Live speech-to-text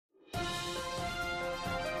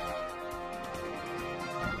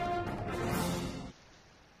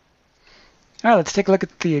All right, let's take a look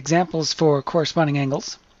at the examples for corresponding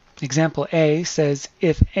angles. Example A says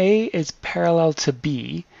if A is parallel to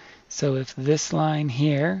B, so if this line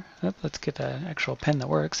here, let's get an actual pen that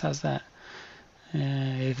works, how's that?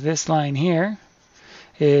 If this line here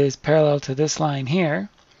is parallel to this line here,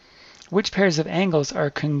 which pairs of angles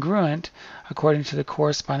are congruent according to the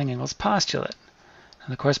corresponding angles postulate? Now,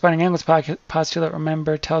 the corresponding angles postulate,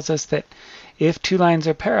 remember, tells us that if two lines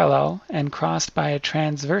are parallel and crossed by a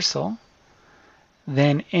transversal,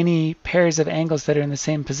 then any pairs of angles that are in the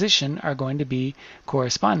same position are going to be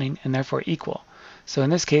corresponding and therefore equal. So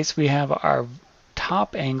in this case, we have our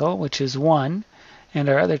top angle, which is 1, and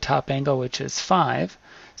our other top angle, which is 5.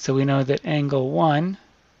 So we know that angle 1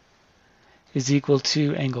 is equal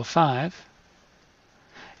to angle 5.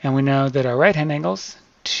 And we know that our right-hand angles,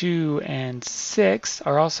 2 and 6,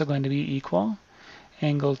 are also going to be equal.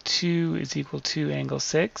 Angle 2 is equal to angle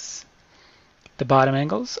 6. The bottom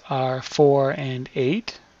angles are 4 and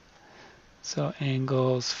 8. So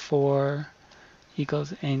angles 4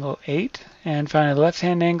 equals angle 8. And finally, the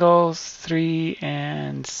left-hand angles, 3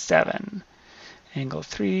 and 7. Angle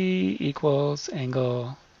 3 equals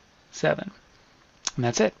angle 7. And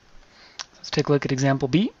that's it. Let's take a look at example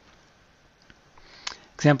B.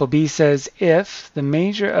 Example B says if the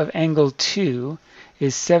measure of angle 2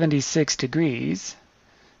 is 76 degrees,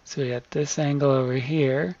 so we got this angle over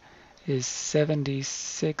here is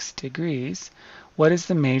 76 degrees, what is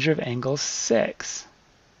the measure of angle 6?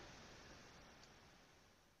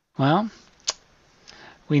 Well,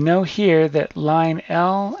 we know here that line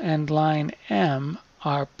L and line M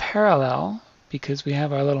are parallel because we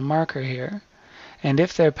have our little marker here. And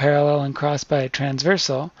if they're parallel and crossed by a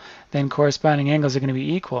transversal, then corresponding angles are going to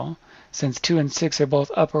be equal. Since 2 and 6 are both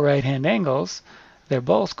upper right-hand angles, they're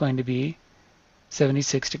both going to be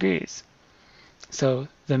 76 degrees. So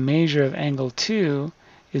the measure of angle 2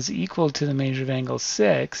 is equal to the measure of angle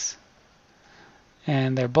 6,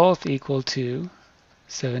 and they're both equal to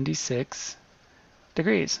 76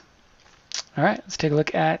 degrees. All right, let's take a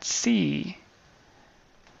look at C.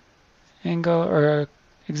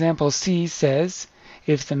 Example C says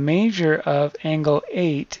if the measure of angle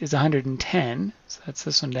 8 is 110, so that's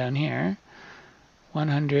this one down here,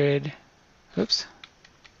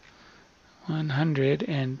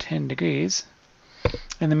 110 degrees,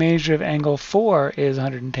 and the measure of angle 4 is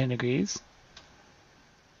 110 degrees.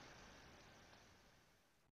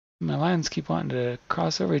 My lines keep wanting to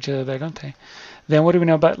cross over each other there, don't they? Then what do we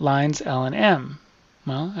know about lines L and M?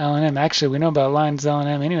 Well, L and M, actually we know about lines L and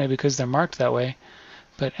M anyway because they're marked that way.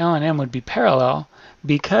 But L and M would be parallel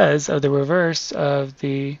because of the reverse of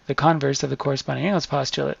the converse of the corresponding angles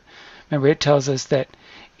postulate. Remember, it tells us that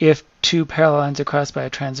if two parallel lines are crossed by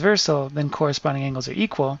a transversal, then corresponding angles are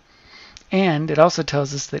equal. And it also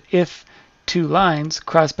tells us that if two lines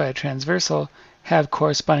crossed by a transversal have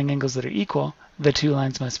corresponding angles that are equal, the two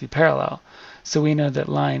lines must be parallel. So we know that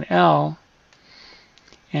line L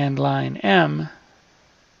and line M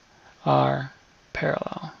are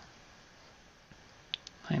parallel.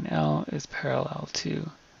 Line L is parallel to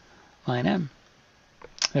line M.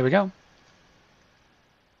 There we go.